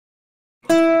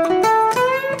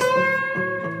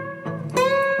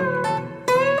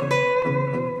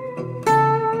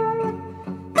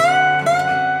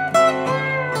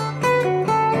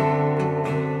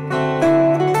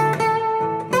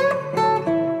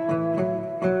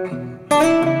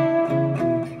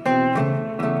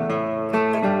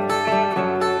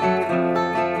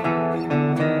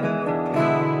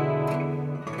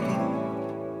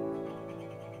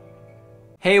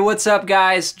Hey, what's up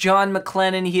guys? John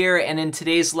McLennan here, and in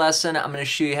today's lesson I'm going to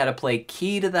show you how to play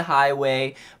Key to the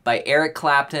Highway by Eric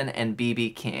Clapton and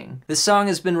B.B. King. This song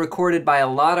has been recorded by a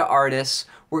lot of artists.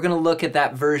 We're going to look at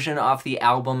that version off the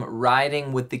album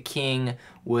Riding with the King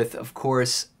with, of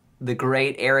course, the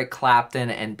great Eric Clapton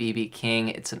and B.B. King.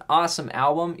 It's an awesome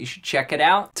album. You should check it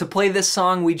out. To play this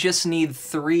song, we just need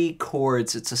 3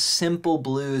 chords. It's a simple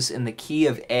blues in the key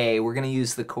of A. We're going to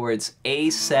use the chords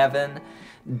A7,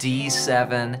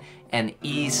 D7, and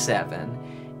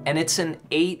E7. And it's an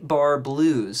 8-bar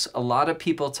blues. A lot of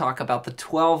people talk about the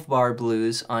 12-bar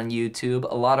blues on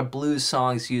YouTube. A lot of blues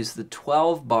songs use the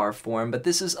 12-bar form, but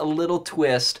this is a little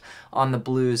twist on the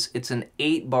blues. It's an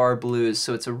 8-bar blues,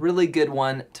 so it's a really good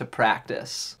one to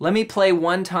practice. Let me play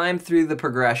one time through the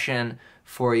progression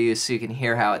for you so you can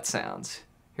hear how it sounds.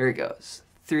 Here it goes.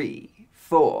 3,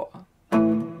 4.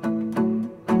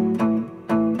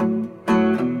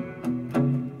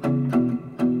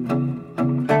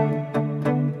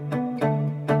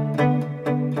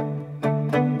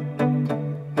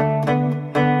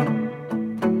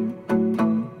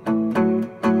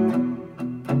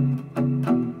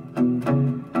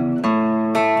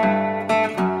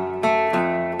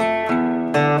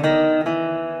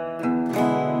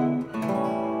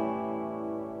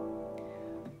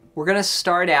 We're going to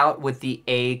start out with the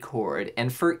A chord,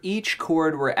 and for each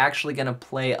chord we're actually going to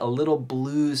play a little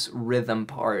blues rhythm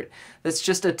part. That's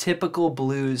just a typical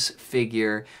blues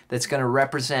figure that's going to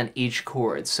represent each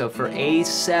chord. So for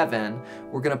A7,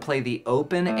 we're going to play the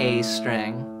open A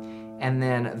string and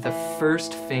then the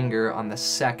first finger on the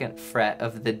 2nd fret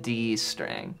of the D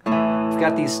string. We've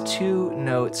got these 2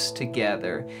 notes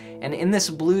together, and in this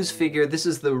blues figure, this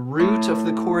is the root of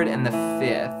the chord and the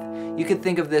 5th. You could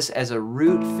think of this as a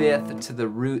root 5th to the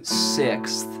root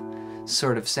 6th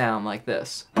sort of sound, like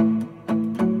this.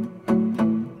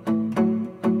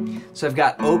 So I've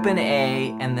got open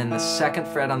A and then the 2nd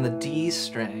fret on the D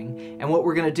string, and what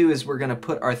we're going to do is we're going to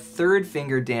put our 3rd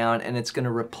finger down and it's going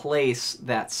to replace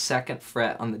that 2nd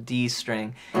fret on the D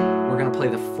string. We're going to play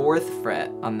the 4th fret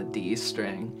on the D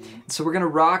string. So we're going to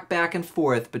rock back and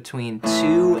forth between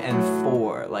 2 and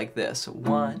 4 like this.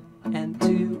 1 and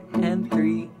 2 and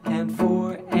 3 and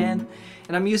 4 and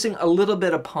I'm using a little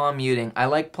bit of palm muting. I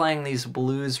like playing these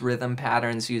blues rhythm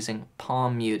patterns using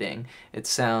palm muting. It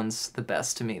sounds the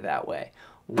best to me that way.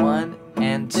 1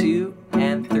 and 2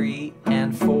 and 3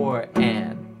 and 4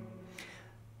 and.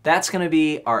 That's going to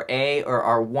be our A or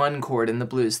our 1 chord in the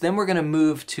blues. Then we're going to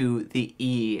move to the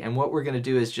E, and what we're going to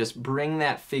do is just bring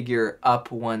that figure up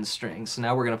 1 string. So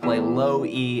now we're going to play low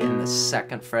E in the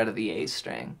 2nd fret of the A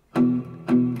string.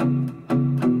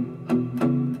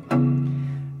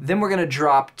 Then we're going to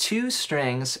drop 2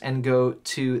 strings and go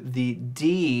to the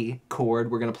D chord.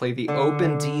 We're going to play the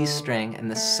open D string and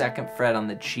the 2nd fret on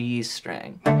the G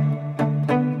string.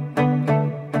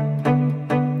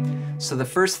 So the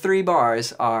first 3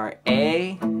 bars are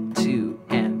A, 2,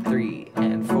 and 3,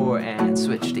 and 4, and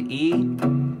switch to E.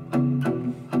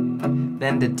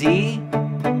 Then to D.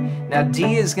 Now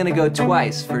D is going to go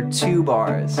twice for 2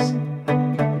 bars.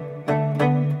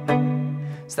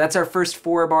 So that's our first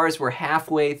 4 bars. We're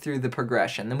halfway through the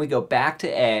progression. Then we go back to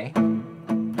A,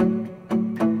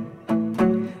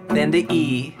 then to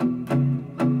E,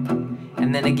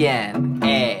 and then again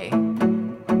A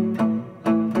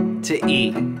to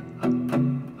E.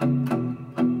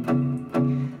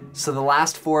 So the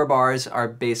last 4 bars are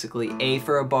basically A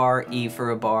for a bar, E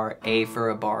for a bar, A for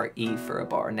a bar, E for a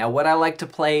bar. Now what I like to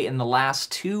play in the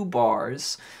last 2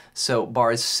 bars, so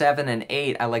bars 7 and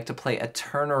 8, I like to play a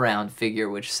turnaround figure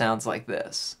which sounds like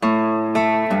this.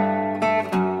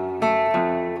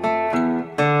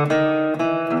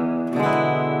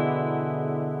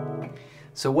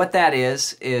 So what that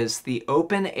is the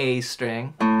open A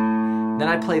string, then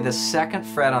I play the 2nd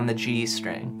fret on the G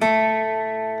string.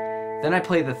 Then I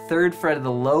play the 3rd fret of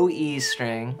the low E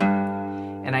string,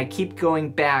 and I keep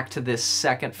going back to this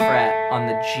 2nd fret on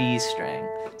the G string.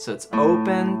 So it's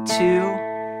open, 2,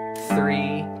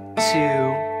 3, 2,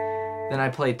 then I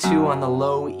play 2 on the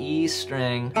low E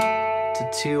string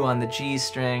to 2 on the G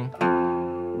string,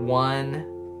 1,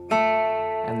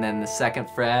 and then the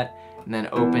 2nd fret, and then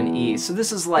open E. So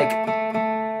this is like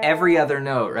every other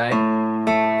note, right?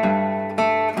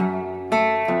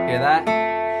 Hear that?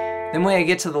 Then when I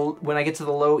get to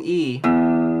the low E,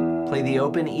 play the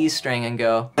open E string and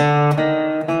go.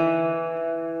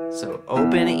 So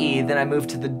open E, then I move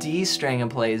to the D string and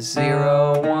play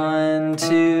 0, 1,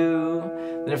 2.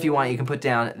 Then if you want, you can put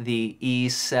down the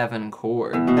E7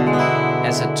 chord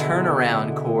as a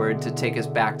turnaround chord to take us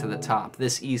back to the top.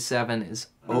 This E7 is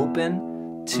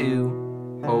open,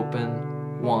 2,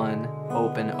 open, 1,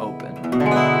 open, open.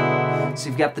 So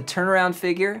you've got the turnaround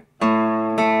figure.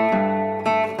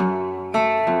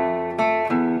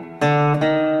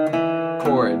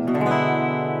 Chord.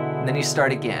 And then you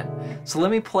start again. So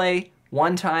let me play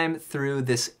one time through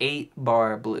this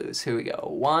 8-bar blues. Here we go.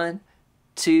 1,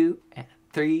 2, and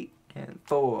 3, and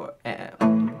 4,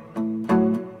 and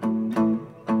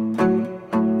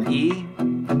E,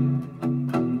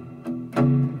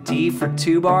 D for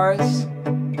 2 bars,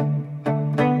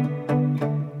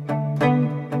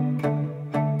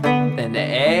 then to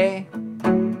A,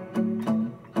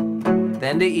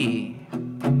 then to E,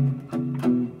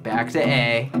 back to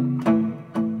A,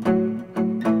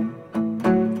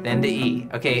 then to E.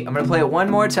 Okay, I'm gonna play it one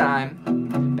more time.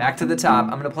 Back to the top.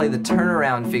 I'm gonna play the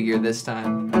turnaround figure this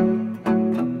time.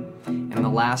 And the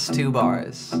last 2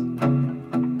 bars.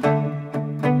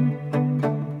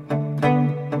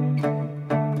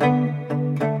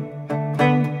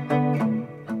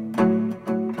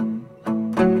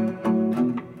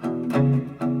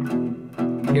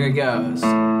 Here it goes.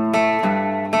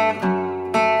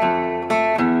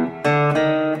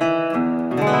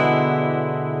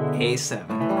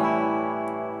 A7.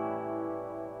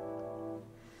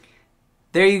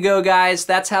 There you go, guys.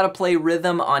 That's how to play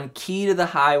rhythm on Key to the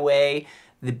Highway,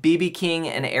 the B.B. King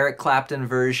and Eric Clapton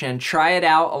version. Try it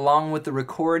out along with the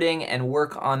recording and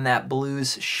work on that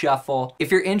blues shuffle. If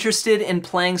you're interested in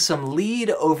playing some lead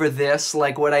over this,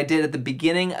 like what I did at the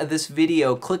beginning of this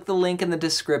video, click the link in the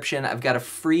description. I've got a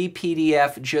free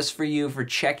PDF just for you for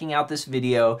checking out this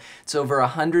video. It's over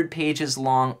 100 pages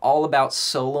long, all about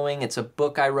soloing. It's a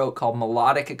book I wrote called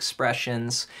Melodic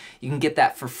Expressions. You can get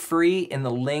that for free in the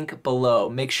link below.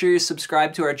 Make sure you're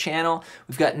subscribed to our channel.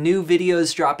 We've got new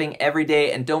videos dropping every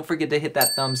day, and don't forget to hit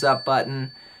that thumbs up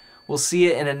button. We'll see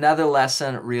you in another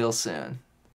lesson real soon.